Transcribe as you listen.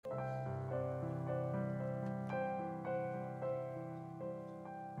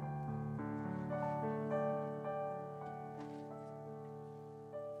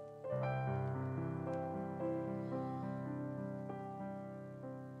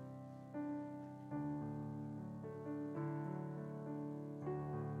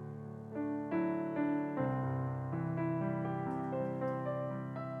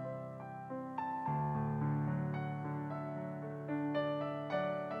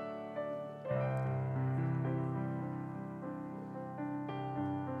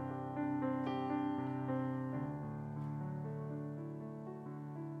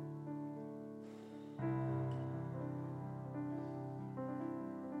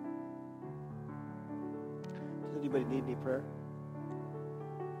Anybody need any prayer?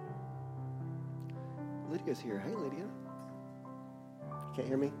 Lydia's here. Hey, Lydia. Can't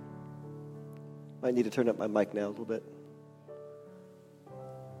hear me? Might need to turn up my mic now a little bit.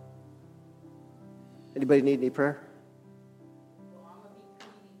 Anybody need any prayer? Well, I'm going to be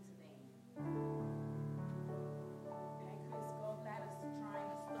pleading today. And Chris Gallbladder's trying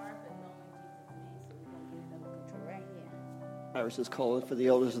to start, but knowing Jesus' name, so we're going to get it under control right here. Iris is calling for the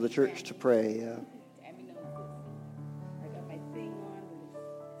elders of the church to pray. Tammy knows this. I got my thing on, but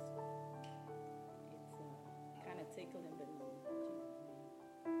it's kind of tickling, but no, Jesus'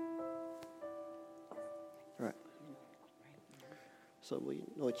 name. All right. So we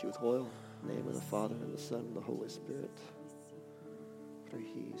anoint you with oil. In the name of the Father, and the Son, and the Holy Spirit.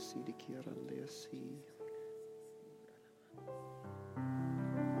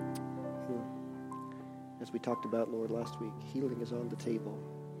 As we talked about, Lord, last week, healing is on the table.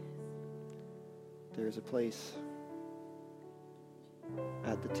 There is a place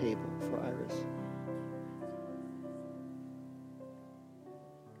at the table for Iris.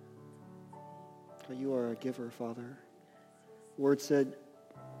 You are a giver, Father. Word said,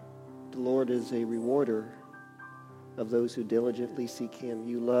 the Lord is a rewarder of those who diligently seek him.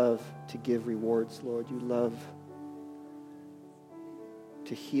 You love to give rewards, Lord. You love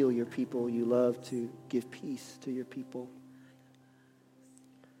to heal your people. You love to give peace to your people.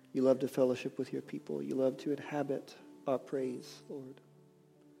 You love to fellowship with your people. You love to inhabit our praise, Lord.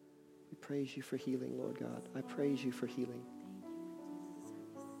 We praise you for healing, Lord God. I praise you for healing.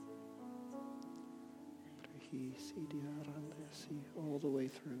 All the way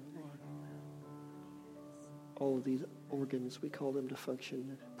through, Lord. All of these organs, we call them to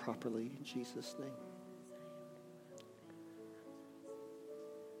function properly in Jesus' name.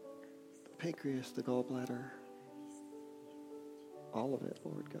 The pancreas, the gallbladder, all of it,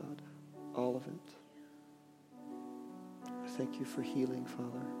 Lord God, all of it. I thank you for healing,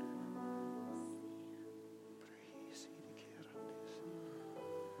 Father.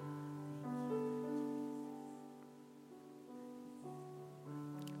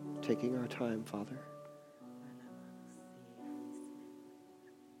 Taking our time, Father.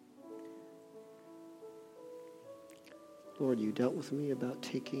 Lord, you dealt with me about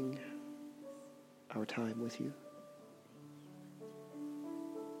taking our time with you.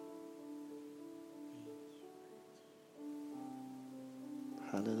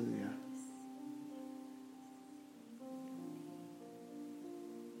 Hallelujah.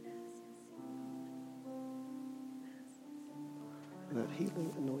 That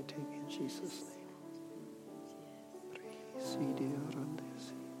healing anointing in Jesus' name.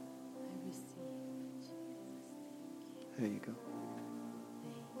 There you go.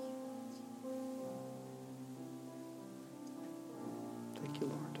 Thank you,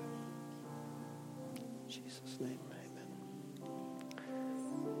 Lord. In Jesus' name, amen.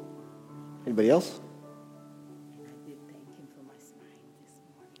 Anybody else? I did thank him for my spine this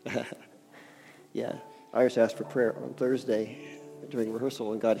morning. Yeah, Iris asked for prayer on Thursday during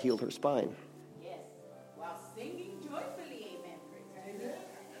rehearsal, and God healed her spine. Yes, while singing joyfully, amen.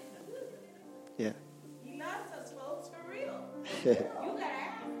 Yeah. He loves us, folks, for real. You gotta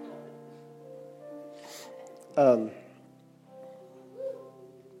ask him.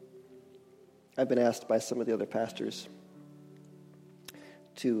 I've been asked by some of the other pastors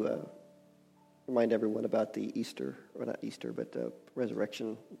to remind everyone about the Easter, or not Easter, but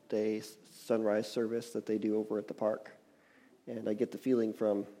Resurrection Day sunrise service that they do over at the park. And I get the feeling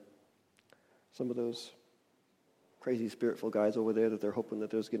from some of those crazy spiritful guys over there that they're hoping that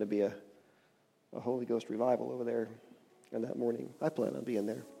there's going to be a Holy Ghost revival over there on that morning. I plan on being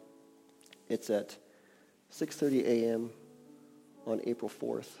there. It's at 6:30 a.m. on April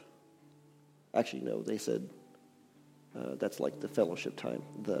 4th. Actually, no, they said that's like the fellowship time.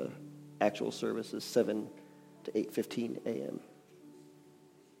 The actual service is 7 to 8:15 a.m.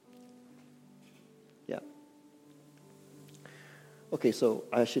 Yeah. Okay, so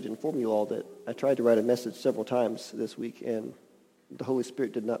I should inform you all that I tried to write a message several times this week, and the Holy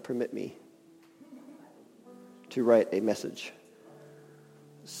Spirit did not permit me to write a message.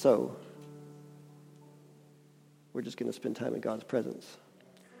 So we're just going to spend time in God's presence.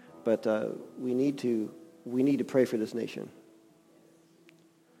 But we need to pray for this nation.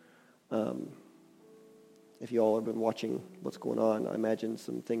 If you all have been watching what's going on, I imagine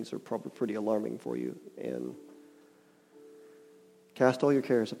some things are probably pretty alarming for you. And cast all your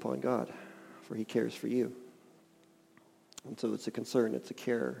cares upon God, for he cares for you. And so it's a concern, it's a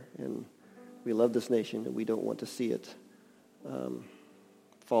care, and we love this nation, and we don't want to see it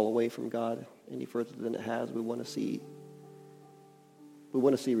fall away from God any further than it has. We want to see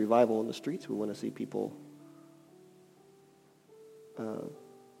revival in the streets. We want to see people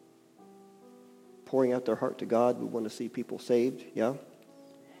pouring out their heart to God. We want to see people saved, yeah?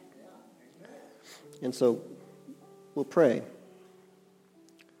 And so we'll pray.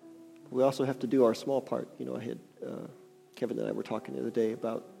 We also have to do our small part. I had Kevin and I were talking the other day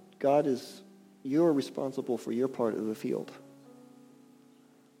about you're responsible for your part of the field.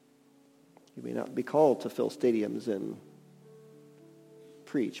 You may not be called to fill stadiums and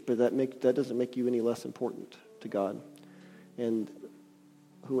preach, but that doesn't make you any less important to God. And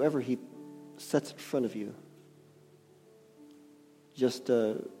whoever he sets in front of you, just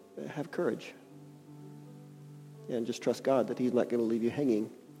have courage. And just trust God that he's not going to leave you hanging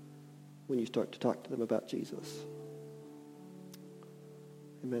when you start to talk to them about Jesus.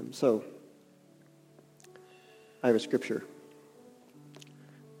 Amen. So, I have a scripture.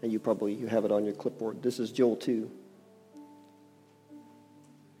 And you have it on your clipboard. This is Joel 2.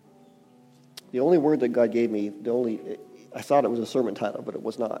 The only word that God gave me, I thought it was a sermon title, but it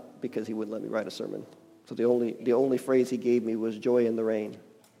was not, because he wouldn't let me write a sermon. So the only phrase he gave me was joy in the rain.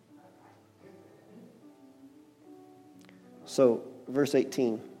 So verse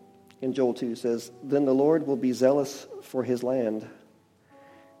 18 in Joel 2 says, "Then the Lord will be zealous for his land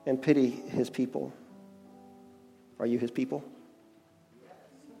and pity his people." Are you his people?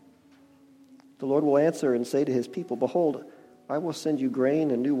 The Lord will answer and say to his people, "Behold, I will send you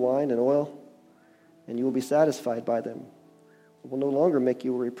grain and new wine and oil, and you will be satisfied by them. I will no longer make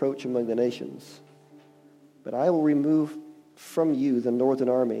you a reproach among the nations. But I will remove from you the northern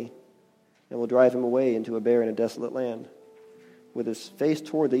army, and will drive him away into a barren and desolate land. With his face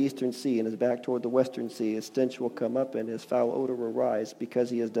toward the eastern sea and his back toward the western sea, his stench will come up and his foul odor will rise, because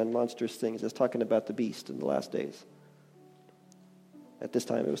he has done monstrous things." It's talking about the beast in the last days. At this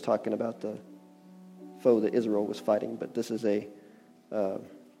time, it was talking about the foe that Israel was fighting, but this is a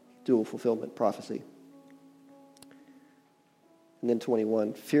dual fulfillment prophecy. And then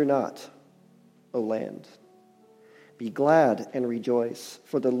 21, "Fear not, O land. Be glad and rejoice,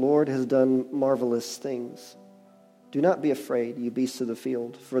 for the Lord has done marvelous things. Do not be afraid, you beasts of the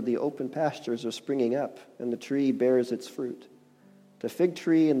field, for the open pastures are springing up, and the tree bears its fruit. The fig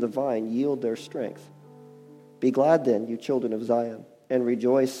tree and the vine yield their strength. Be glad then, you children of Zion, and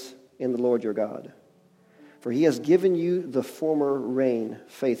rejoice in the Lord your God. For he has given you the former rain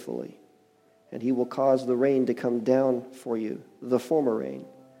faithfully, and he will cause the rain to come down for you, the former rain,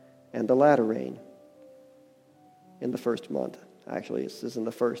 and the latter rain in the first month." Actually, it says in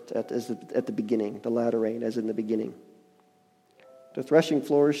the first, at the beginning, the latter rain as in the beginning. "The threshing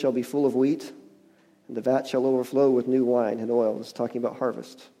floors shall be full of wheat, and the vat shall overflow with new wine and oil." It's talking about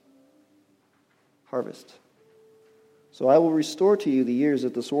harvest. Harvest. "So I will restore to you the years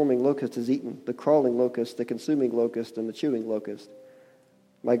that the swarming locust has eaten, the crawling locust, the consuming locust, and the chewing locust,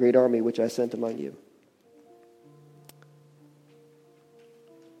 my great army which I sent among you."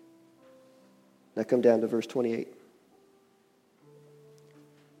 Now come down to verse 28.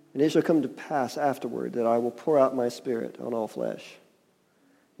 "And it shall come to pass afterward that I will pour out my spirit on all flesh.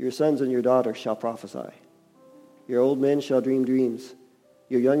 Your sons and your daughters shall prophesy. Your old men shall dream dreams.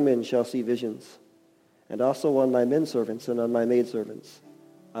 Your young men shall see visions. And also on my men servants and on my maidservants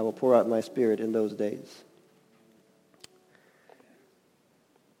I will pour out my spirit in those days."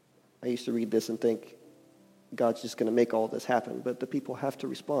 I used to read this and think God's just going to make all this happen, but the people have to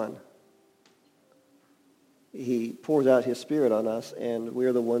respond. He pours out his spirit on us, and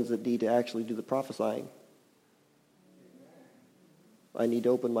we're the ones that need to actually do the prophesying. I need to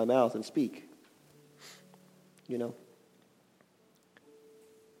open my mouth and speak. So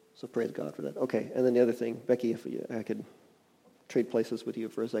praise God for that. Okay, and then the other thing, Becky, if I could trade places with you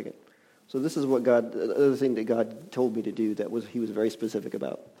for a second. So this is what the other thing that God told me to do he was very specific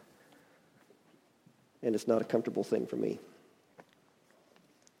about. And it's not a comfortable thing for me.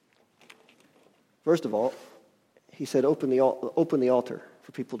 First of all, he said, open the altar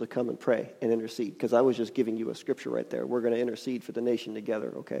for people to come and pray and intercede, because I was just giving you a scripture right there. We're going to intercede for the nation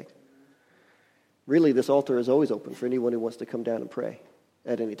together, okay? Really, this altar is always open for anyone who wants to come down and pray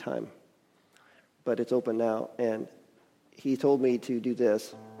at any time. But it's open now, and he told me to do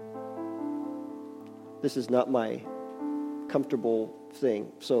this. This is not my comfortable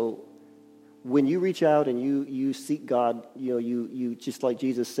thing. So when you reach out and you seek God, you just like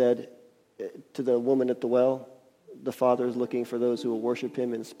Jesus said to the woman at the well, the Father is looking for those who will worship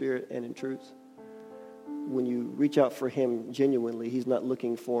him in spirit and in truth. When you reach out for him genuinely, he's not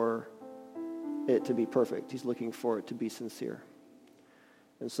looking for it to be perfect. He's looking for it to be sincere.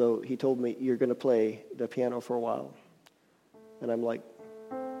 And so he told me, "You're going to play the piano for a while." And I'm like,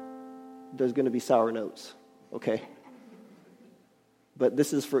 there's going to be sour notes, okay? But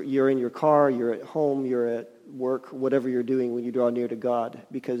this is for, you're in your car, you're at home, you're at work, whatever you're doing when you draw near to God,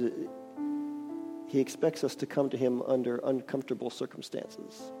 because He expects us to come to Him under uncomfortable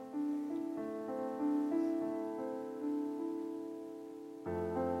circumstances.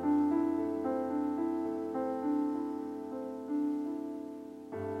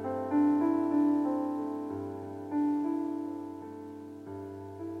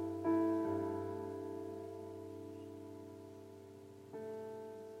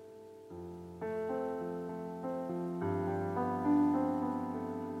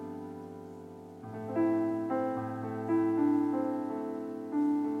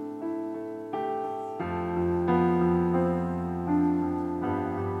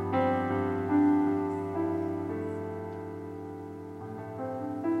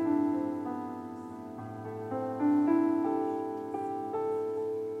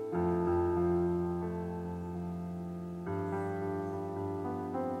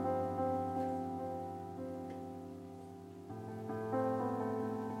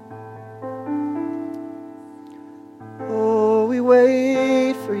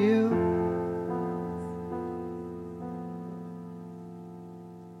 Wait for you.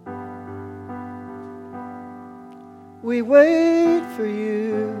 We wait for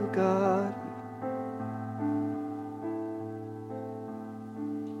you, God.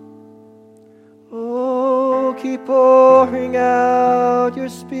 Oh, keep pouring out your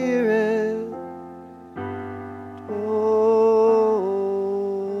Spirit.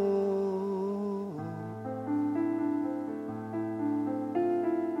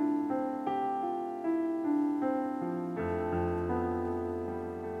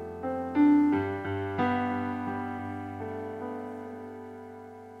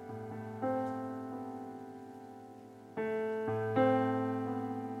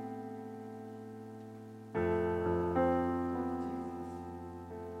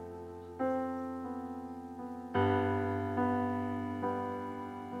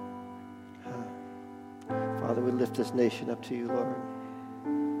 Father, we lift this nation up to you, Lord.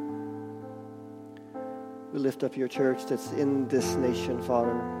 We lift up your church that's in this nation,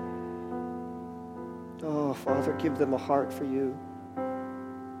 Father. Oh, Father, give them a heart for you.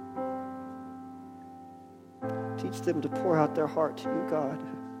 Teach them to pour out their heart to you, God.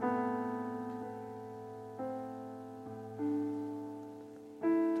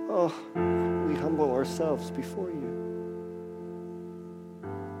 Oh, we humble ourselves before you.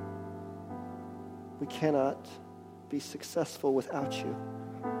 We cannot be successful without you.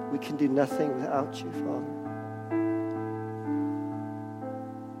 We can do nothing without you, Father.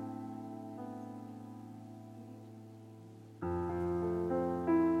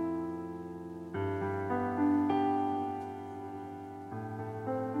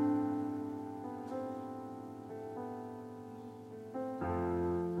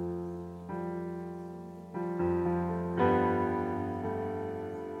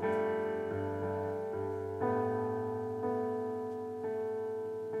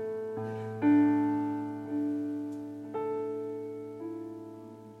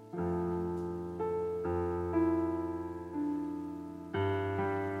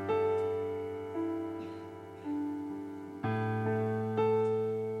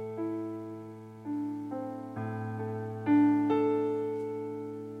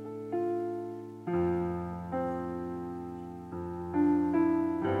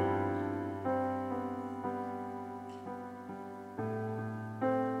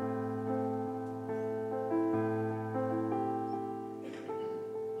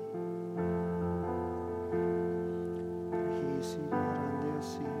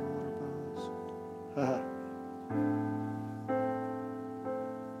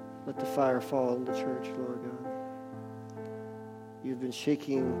 Let the fire fall in the church, Lord God. You've been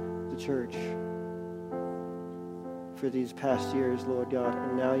shaking the church for these past years, Lord God,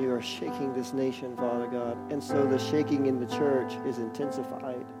 and now you are shaking this nation, Father God. And so the shaking in the church is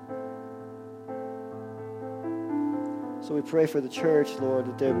intensified. So we pray for the church, Lord,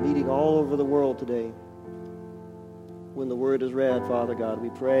 that they're meeting all over the world today. When the word is read, Father God, we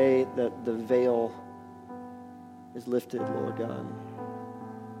pray that the veil is lifted, Lord God.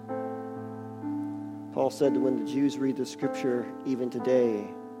 Paul said that when the Jews read the scripture, even today,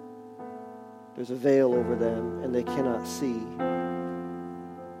 there's a veil over them and they cannot see.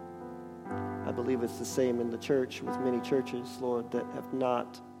 I believe it's the same in the church with many churches, Lord, that have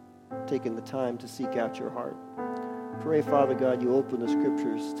not taken the time to seek out your heart. Pray, Father God, you open the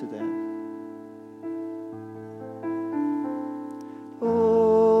scriptures to them.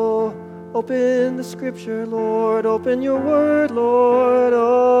 Oh, open the scripture, Lord. Open your word, Lord.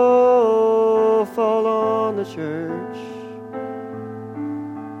 Oh, fall on the church.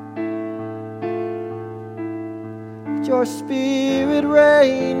 your Spirit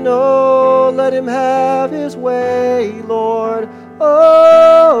reign. Oh, let him have his way, Lord.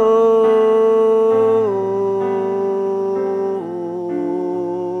 Oh,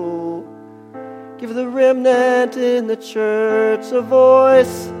 give the remnant in the church a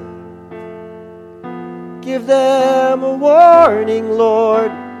voice. Give them a warning,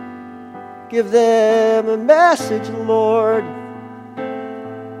 Lord. Give them a message, Lord.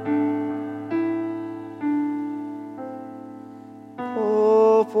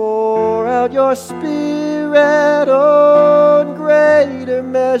 Oh, pour out your Spirit on greater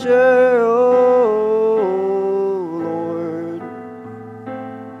measure, oh Lord.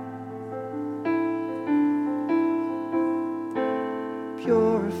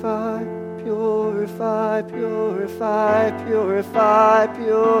 Purify, purify, purify, purify,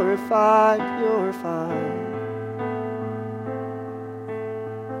 purify, purify.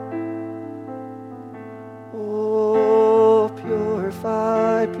 Oh,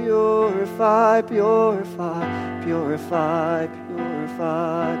 purify, purify, purify, purify,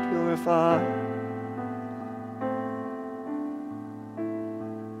 purify, purify.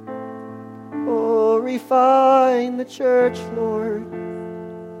 Oh, refine the church, Lord.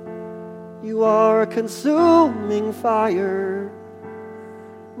 You are a consuming fire.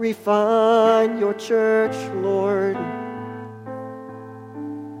 Refine your church, Lord.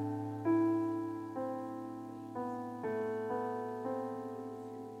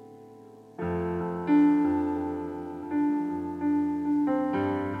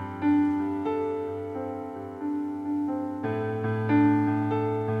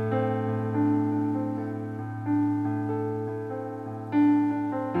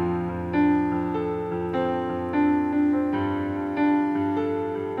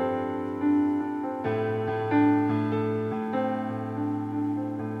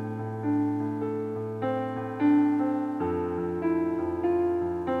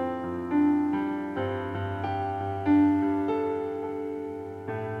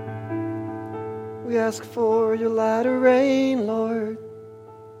 We ask for your latter rain, Lord.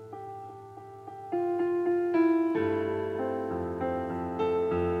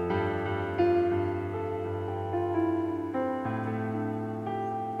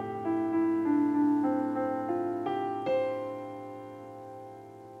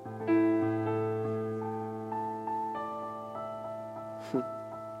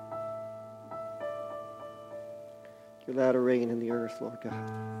 Your latter rain in the earth, Lord God.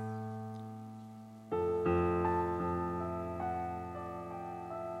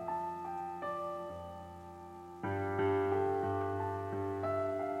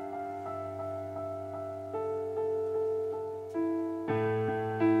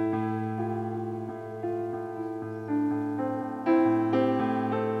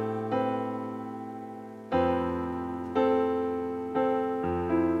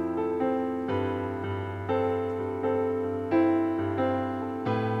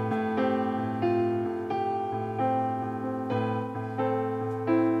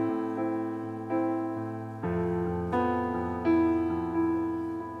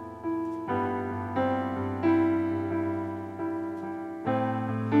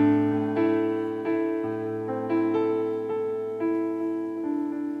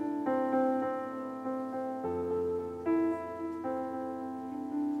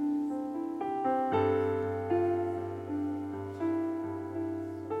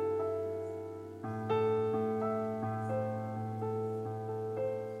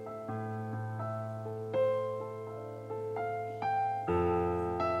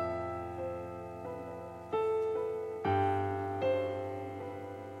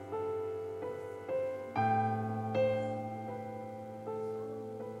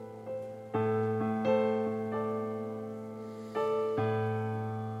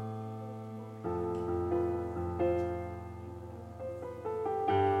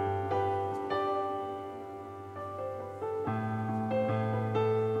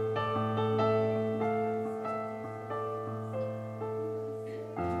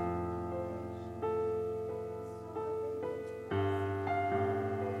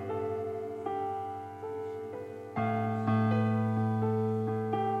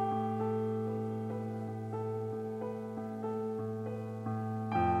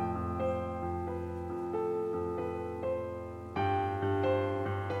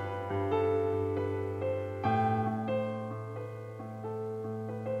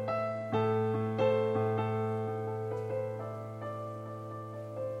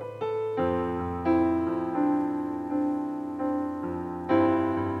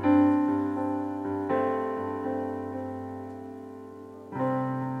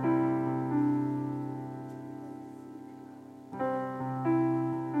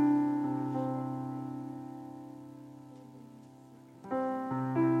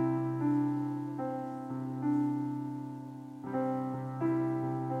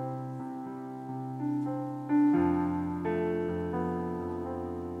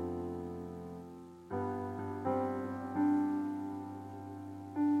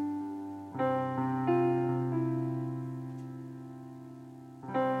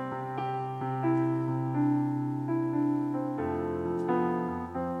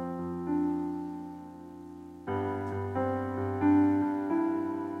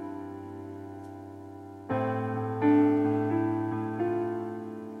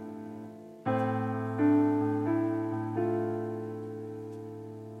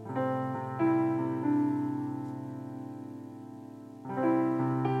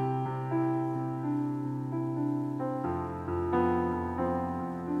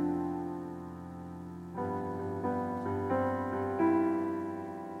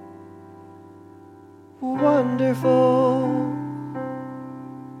 wonderful.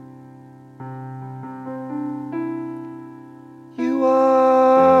 You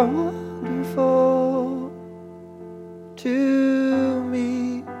are wonderful to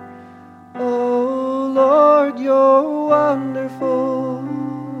me. Oh Lord, you're wonderful.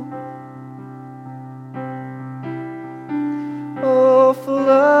 Oh, full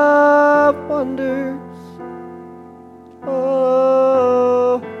of wonders.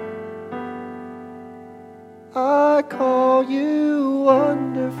 Oh, I call you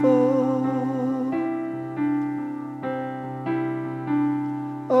wonderful.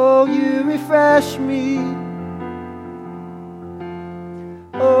 Oh, you refresh me.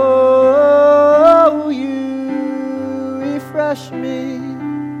 Oh, you refresh me.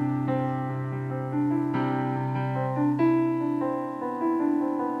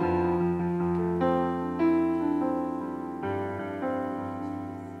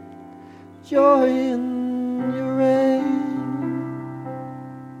 Joy in your reign,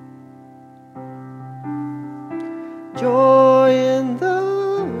 joy in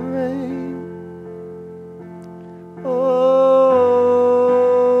the rain. Oh,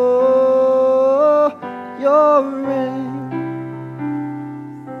 your reign.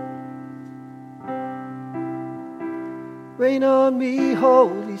 Rain on me,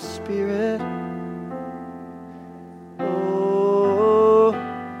 Holy Spirit. Oh,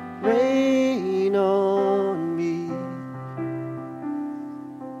 rain on me.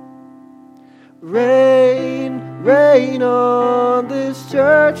 Rain, rain on this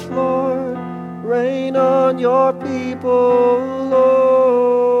church, Lord. Rain on your people,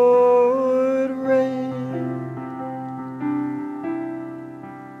 Lord. Rain.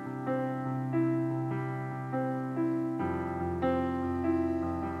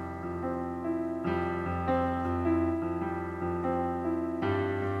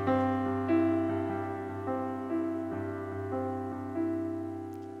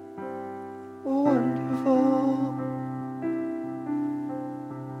 Wonderful.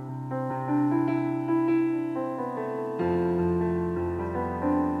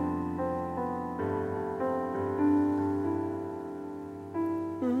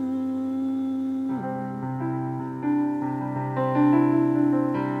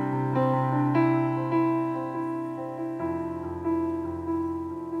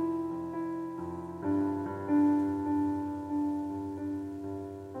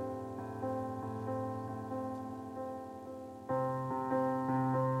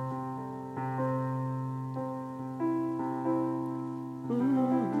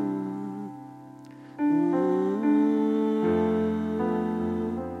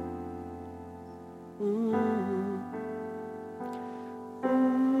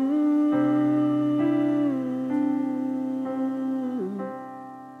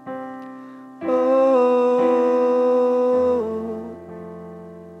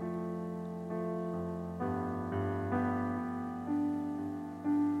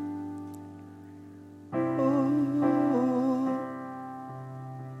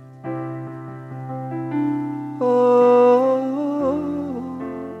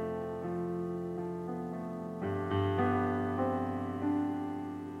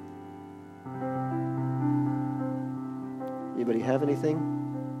 Anybody have anything?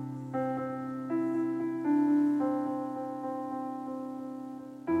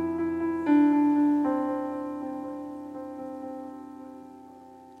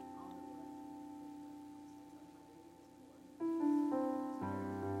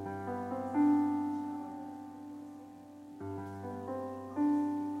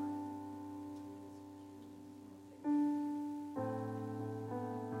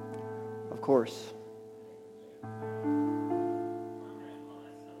 Of course.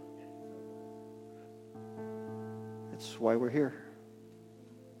 That's why we're here.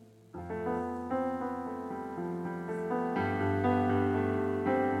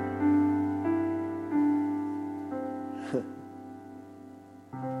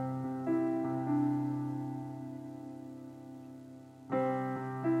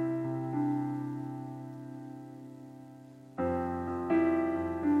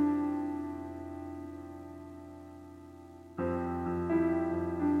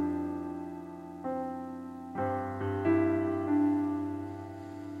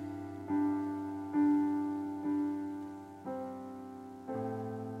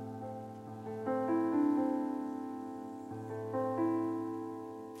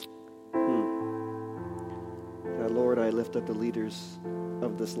 Lord, I lift up the leaders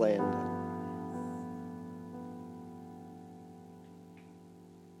of this land.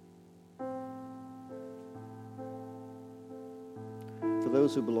 For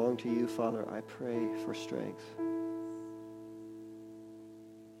those who belong to you, Father, I pray for strength.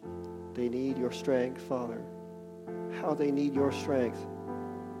 They need your strength, Father. How they need your strength.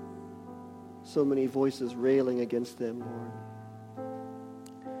 So many voices railing against them, Lord.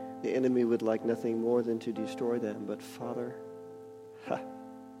 The enemy would like nothing more than to destroy them, but Father,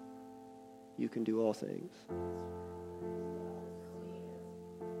 you can do all things.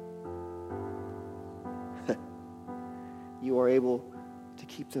 You are able to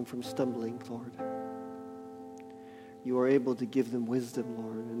keep them from stumbling, Lord. You are able to give them wisdom,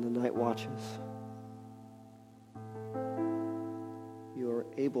 Lord, in the night watches. You are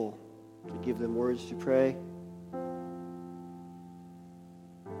able to give them words to pray.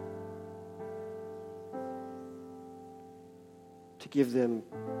 To give them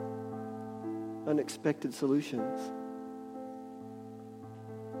unexpected solutions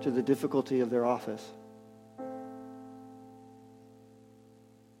to the difficulty of their office.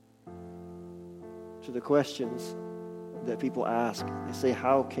 To the questions that people ask. They say,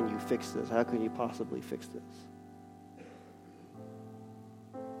 how can you fix this? How can you possibly fix this?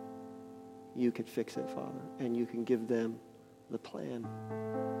 You can fix it, Father, and you can give them the plan.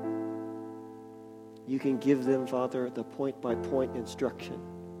 You can give them, Father, the point-by-point instruction.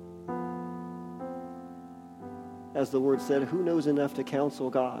 As the word said, who knows enough to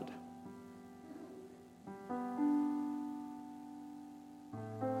counsel God?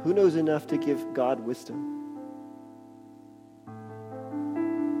 Who knows enough to give God wisdom?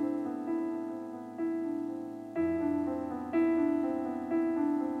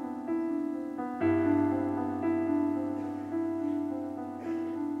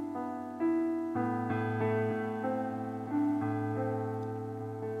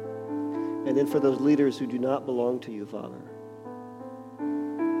 And then for those leaders who do not belong to you, Father,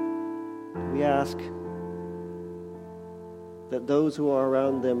 we ask that those who are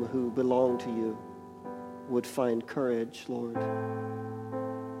around them who belong to you would find courage, Lord.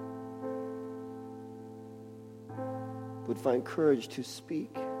 Would find courage to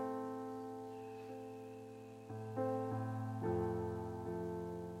speak.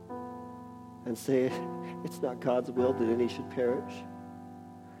 And say, it's not God's will that any should perish,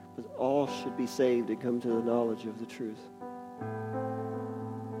 but all should be saved and come to the knowledge of the truth.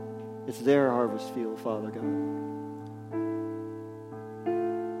 It's their harvest field, Father God.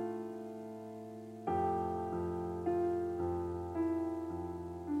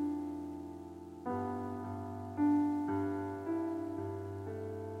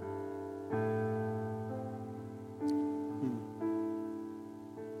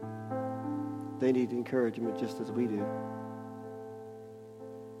 They need encouragement just as we do.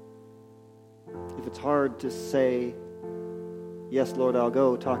 If it's hard to say, yes, Lord, I'll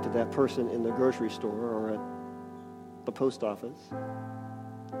go talk to that person in the grocery store or at the post office,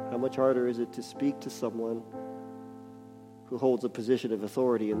 how much harder is it to speak to someone who holds a position of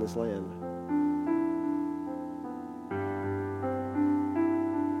authority in this land?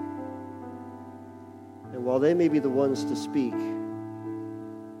 And while they may be the ones to speak,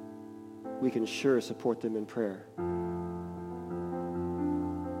 we can sure support them in prayer.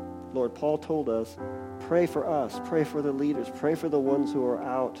 Lord, Paul told us, pray for us, pray for the leaders, pray for the ones who are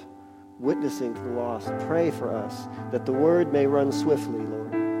out witnessing to the lost. Pray for us that the word may run swiftly,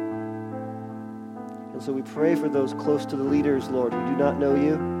 Lord. And so we pray for those close to the leaders, Lord, who do not know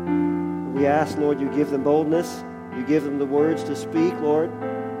you. We ask, Lord, you give them boldness, you give them the words to speak, Lord.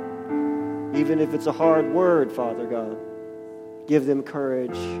 Even if it's a hard word, Father God, give them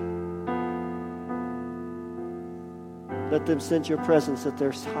courage. Let them sense your presence at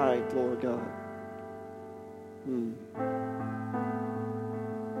their side, Lord God.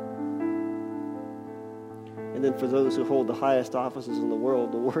 And then for those who hold the highest offices in the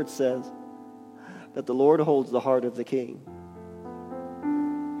world, the word says that the Lord holds the heart of the king.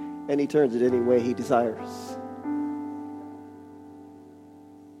 And he turns it any way he desires.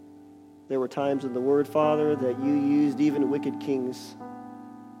 There were times in the word, Father, that you used even wicked kings.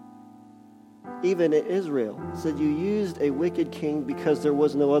 Even in Israel, said you used a wicked king because there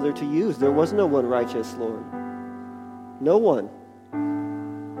was no other to use. There was no one righteous, Lord. No one.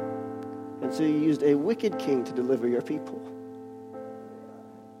 And so you used a wicked king to deliver your people.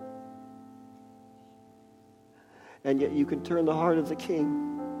 And yet you can turn the heart of the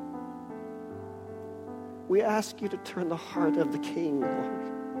king. We ask you to turn the heart of the king, Lord.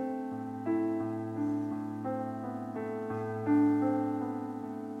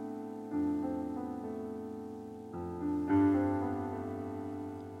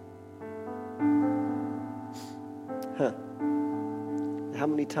 How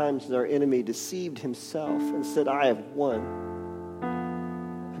many times has our enemy deceived himself and said, I have won?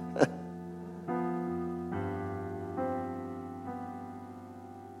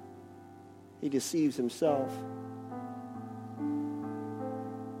 deceives himself.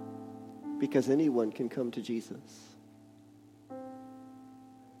 Because anyone can come to Jesus.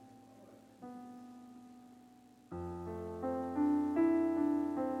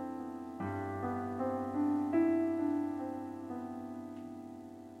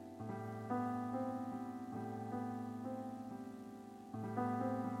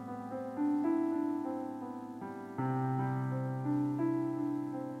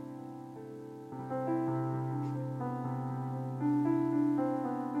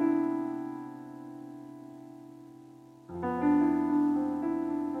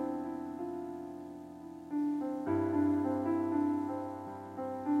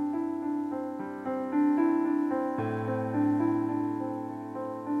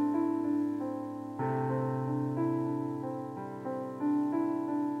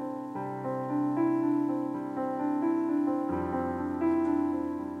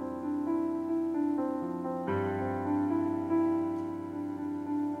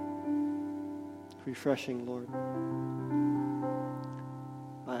 Refreshing, Lord.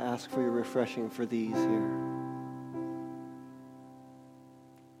 I ask for your refreshing for these here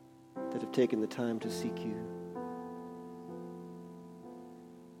that have taken the time to seek you.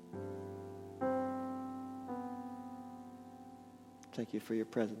 Thank you for your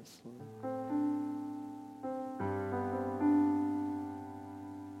presence, Lord.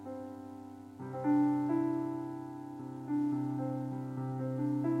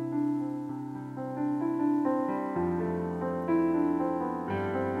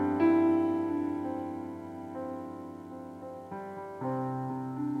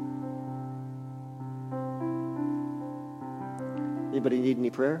 Anybody need any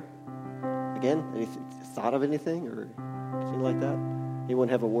prayer? Again, any thought of anything or anything like that? Anyone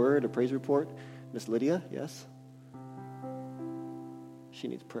have a word, a praise report? Miss Lydia, yes? She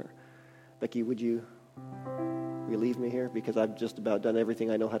needs prayer. Becky, would you relieve me here? Because I've just about done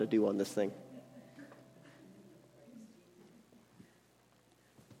everything I know how to do on this thing.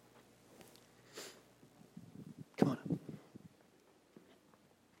 Come on.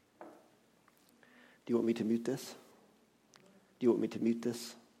 Do you want me to mute this? Do you want me to mute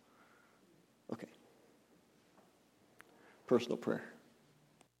this? Okay. Personal prayer.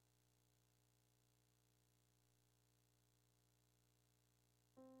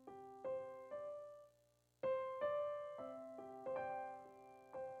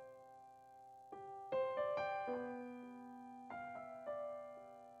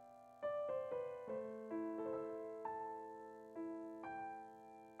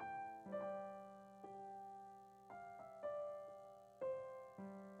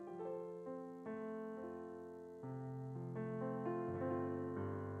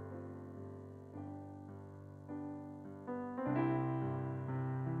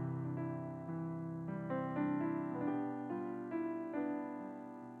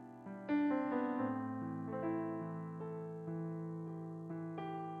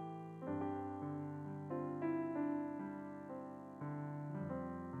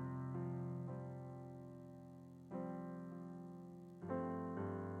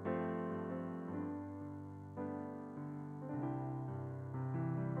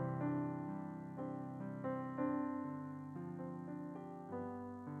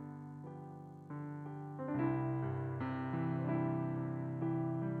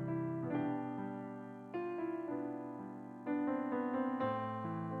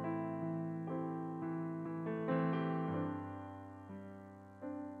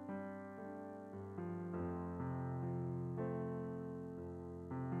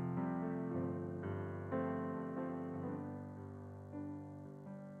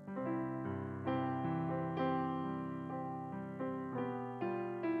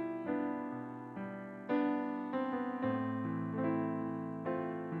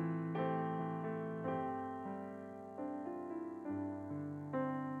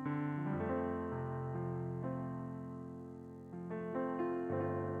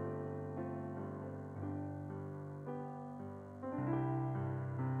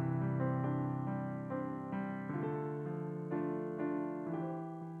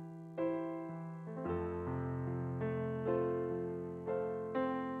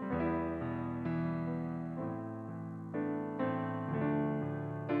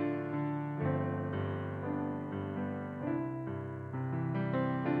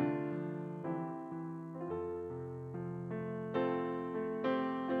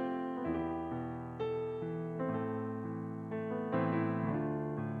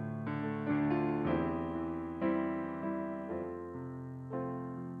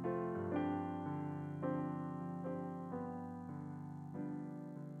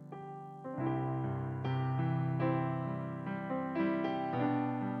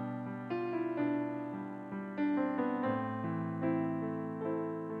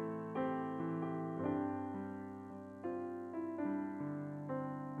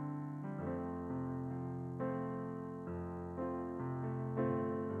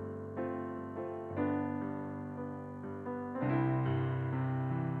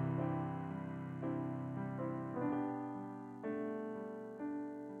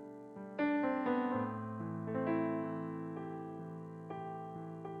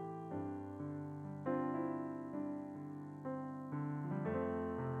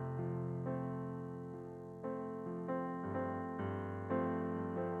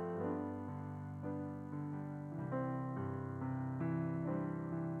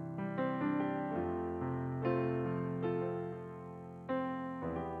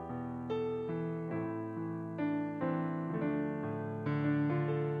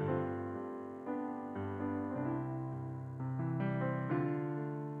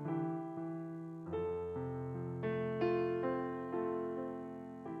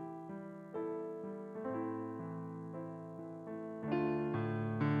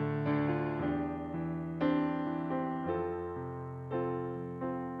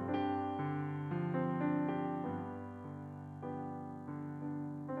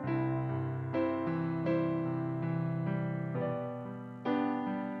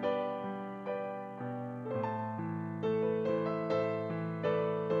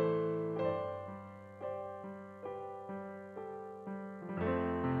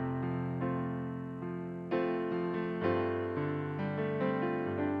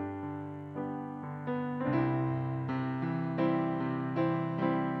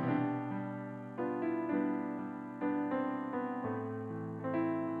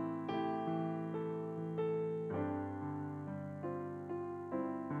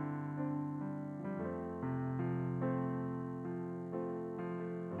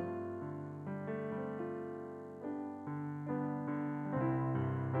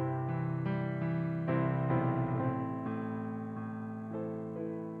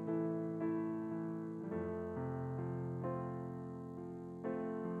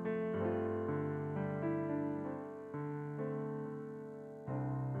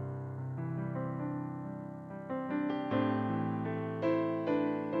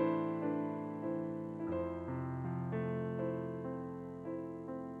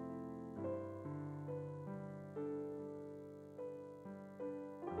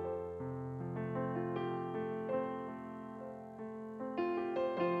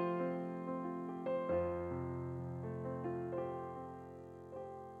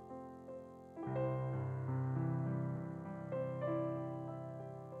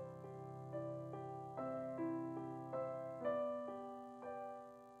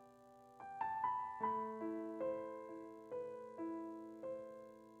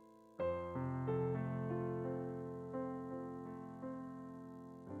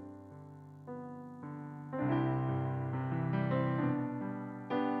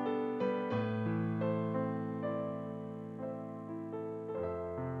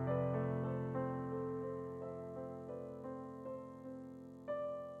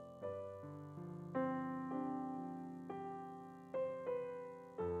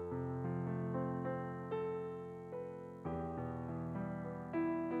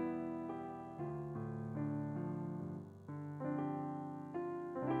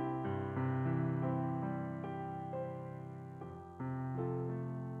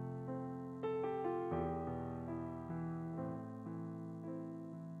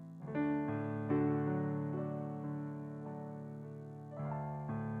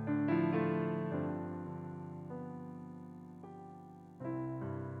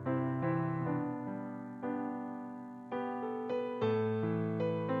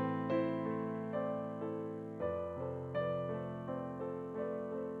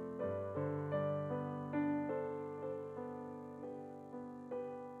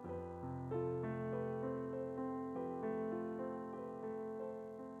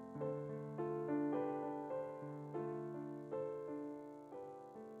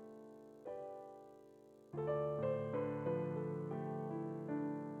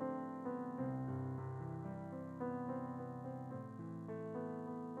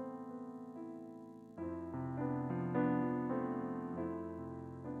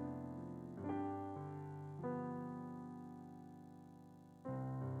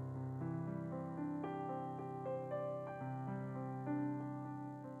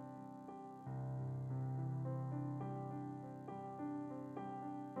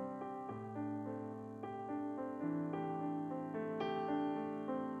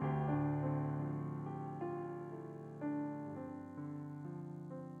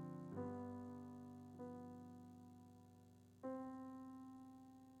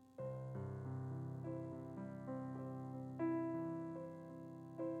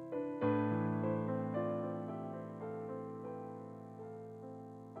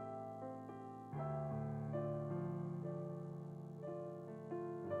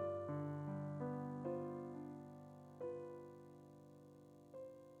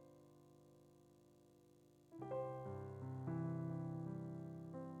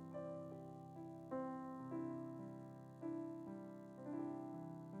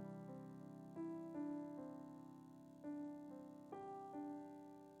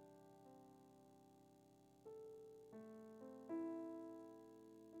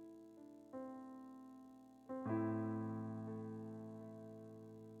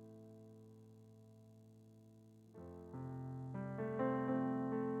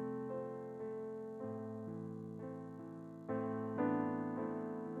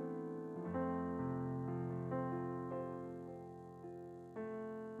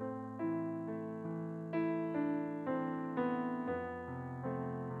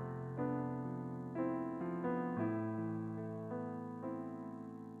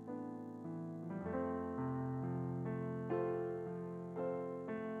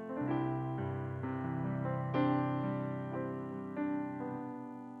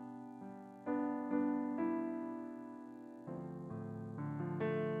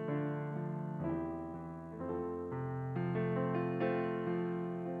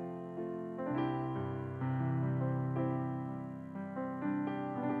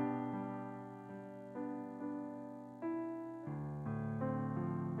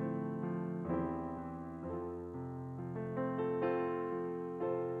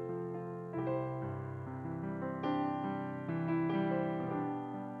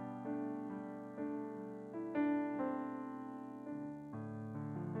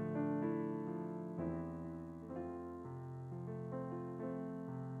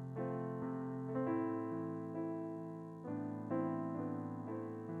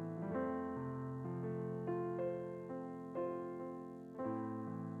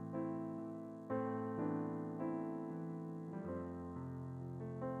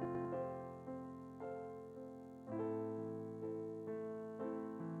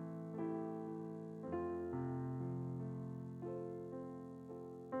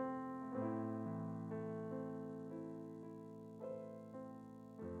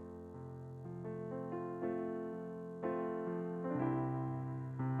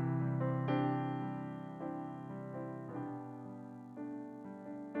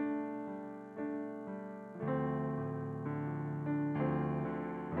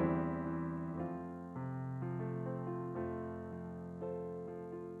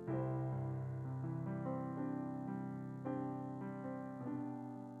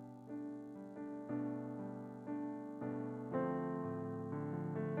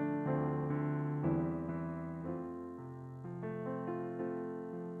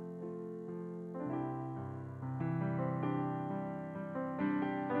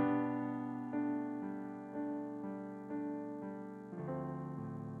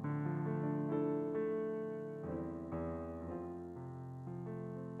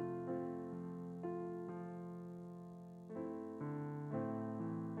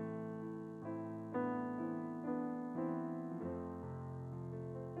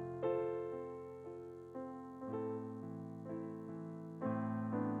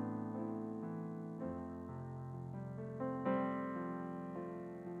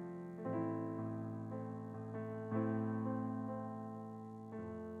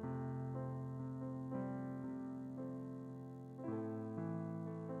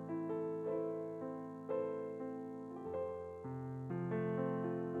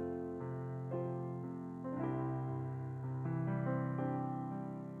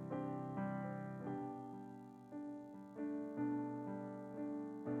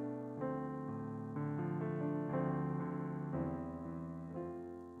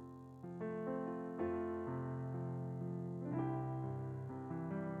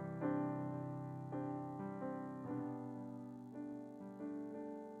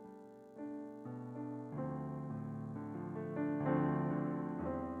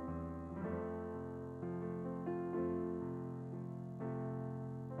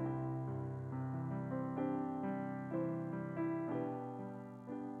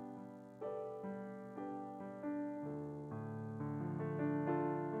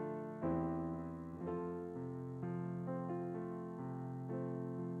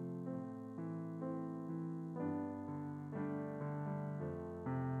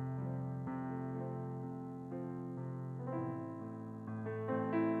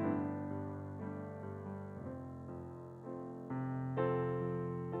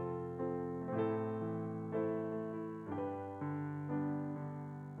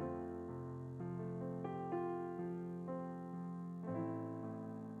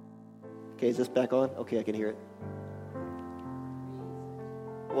 Okay, is this back on? Okay, I can hear it.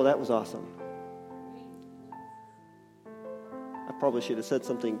 Well, that was awesome. I probably should have said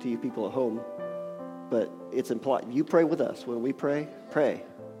something to you people at home, but it's implied. You pray with us. When we pray, pray.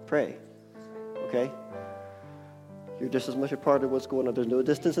 Okay? You're just as much a part of what's going on. There's no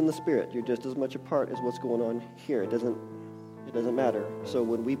distance in the spirit. You're just as much a part as what's going on here. It doesn't matter. So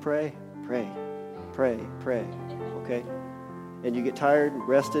when we pray, pray. Okay? And you get tired,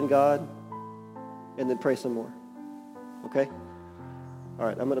 rest in God, and then pray some more. Okay? All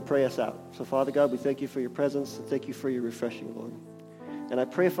right, I'm going to pray us out. So, Father God, we thank you for your presence. And thank you for your refreshing, Lord. And I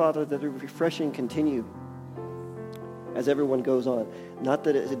pray, Father, that the refreshing continue as everyone goes on. Not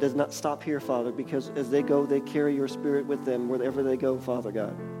that it does not stop here, Father, because as they go, they carry your spirit with them wherever they go, Father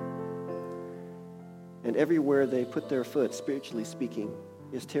God. And everywhere they put their foot, spiritually speaking,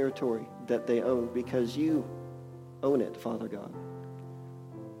 is territory that they own because you own it, Father God.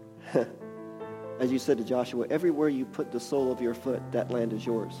 As you said to Joshua, everywhere you put the sole of your foot, that land is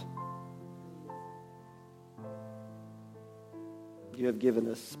yours. You have given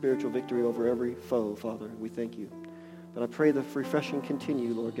us spiritual victory over every foe, Father. We thank you. But I pray the refreshing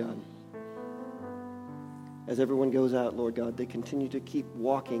continue, Lord God. As everyone goes out, Lord God, they continue to keep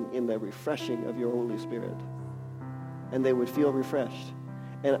walking in the refreshing of your Holy Spirit. And they would feel refreshed.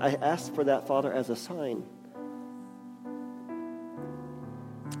 And I ask for that, Father, as a sign.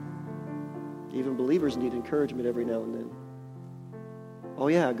 Even believers need encouragement every now and then. Oh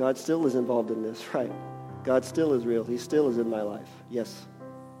yeah, God still is involved in this, right? God still is real. He still is in my life. Yes.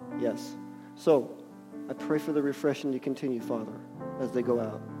 So, I pray for the refreshing to continue, Father, as they go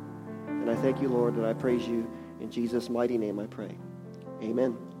out. And I thank you, Lord, and I praise you. In Jesus' mighty name I pray.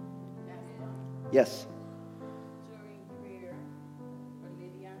 Amen. Yes. During prayer for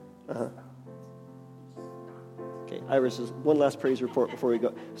Lydia. Uh-huh. Okay, Iris, one last praise report before we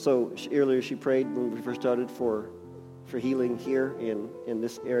go. So earlier she prayed when we first started for healing here in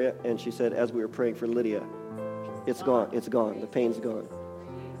this area, and she said as we were praying for Lydia, it's gone, the pain's gone.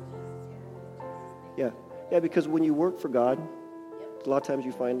 Yeah, because when you work for God, a lot of times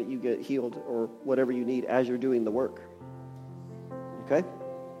you find that you get healed or whatever you need as you're doing the work. Okay?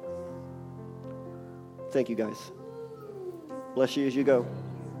 Thank you, guys. Bless you as you go.